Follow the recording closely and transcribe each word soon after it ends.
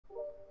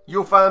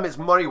Yo fam, it's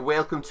Murray.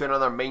 Welcome to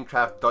another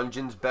Minecraft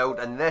Dungeons build,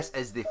 and this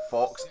is the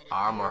Fox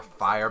Armor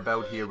Fire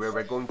build here, where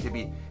we're going to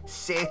be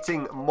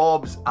setting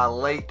mobs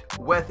alight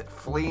with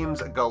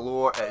flames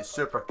galore. It is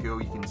super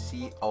cool. You can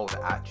see all the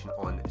action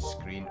on the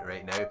screen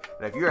right now.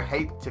 And if you're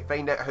hyped to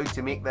find out how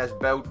to make this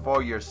build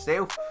for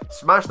yourself,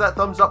 smash that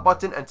thumbs up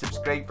button and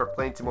subscribe for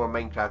plenty more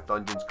Minecraft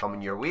Dungeons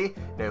coming your way.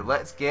 Now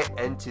let's get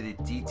into the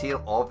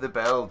detail of the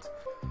build.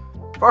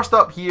 First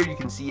up here you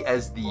can see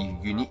is the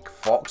unique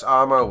Fox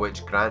Armor,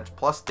 which grants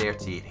plus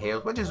 38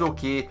 health, which is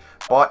okay,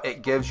 but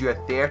it gives you a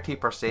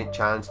 30%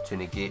 chance to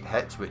negate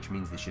hits, which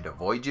means they should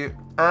avoid you,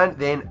 and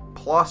then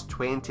plus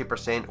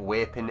 20%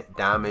 weapon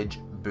damage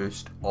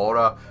boost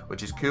aura,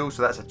 which is cool.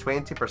 So that's a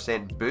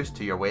 20% boost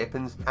to your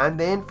weapons. And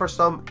then for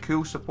some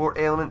cool support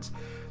elements,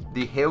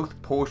 the health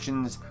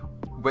potions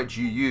which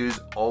you use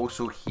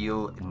also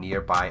heal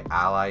nearby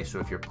allies. So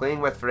if you're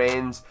playing with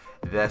friends,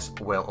 this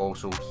will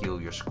also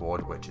heal your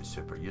squad, which is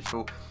super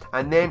useful.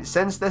 And then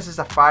since this is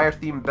a fire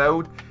themed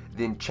build,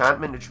 the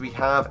enchantment which we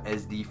have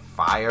is the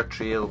fire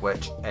trail,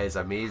 which is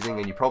amazing,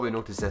 and you probably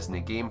noticed this in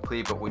the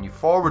gameplay, but when you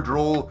forward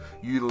roll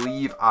you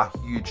leave a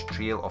huge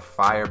trail of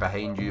fire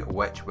behind you,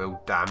 which will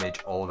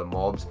damage all the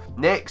mobs.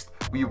 Next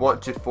we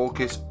want to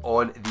focus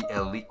on the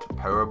elite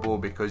power bow,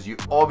 because you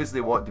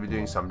obviously want to be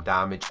doing some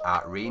damage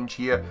at range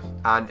here,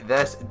 and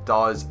this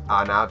does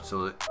an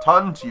absolute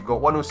ton. So you've got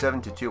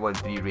 107 to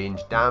 213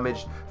 range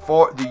damage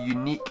for the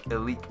unique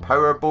elite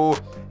power bow.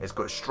 It's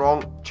got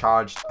strong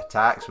charged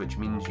attacks, which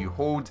means you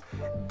hold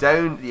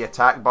down the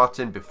attack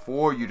button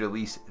before you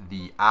release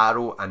the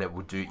arrow and it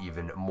will do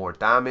even more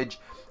damage.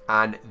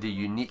 And the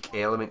unique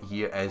element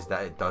here is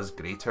that it does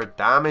greater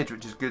damage,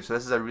 which is good. So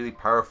this is a really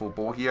powerful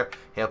bow here,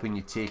 helping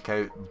you take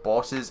out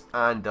bosses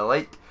and the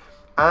like.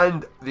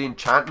 And the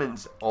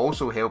enchantments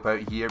also help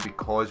out here,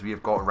 because we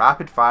have got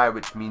rapid fire,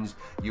 which means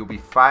you'll be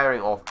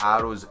firing off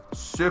arrows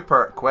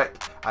super quick,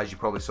 as you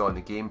probably saw in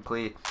the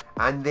gameplay.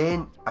 And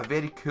then a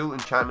very cool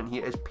enchantment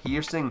here is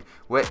piercing,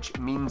 which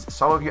means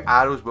some of your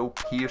arrows will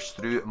pierce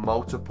through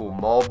multiple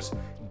mobs,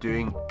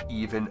 doing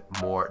even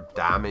more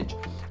damage.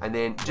 And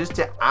then just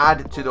to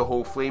add to the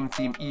whole flame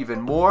theme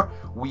even more,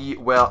 we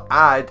will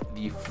add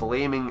the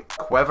flaming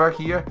quiver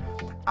here,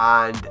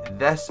 and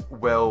this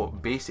will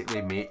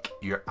basically make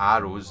your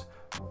arrows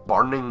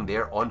burning.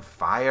 They're on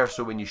fire,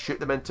 so when you shoot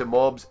them into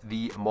mobs,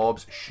 the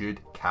mobs should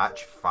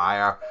catch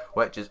fire,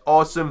 which is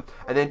awesome.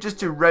 And then just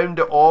to round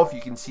it off,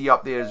 you can see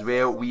up there as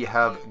well, we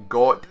have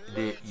got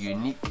the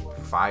unique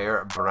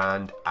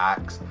firebrand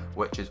axe,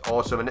 which is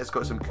awesome, and it's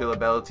got some cool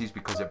abilities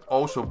because it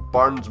also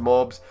burns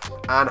mobs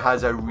and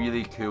has a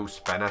really cool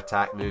spin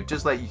attack move,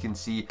 just like you can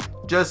see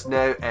just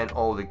now in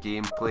all the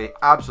gameplay.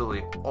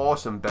 Absolutely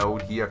awesome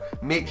build here.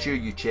 Make sure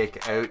you check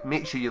it out.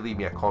 Make sure you leave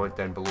me a comment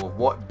down below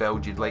what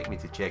build you'd like me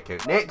to check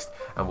out next,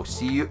 and we'll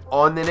see you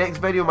on the next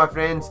video, my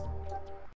friends.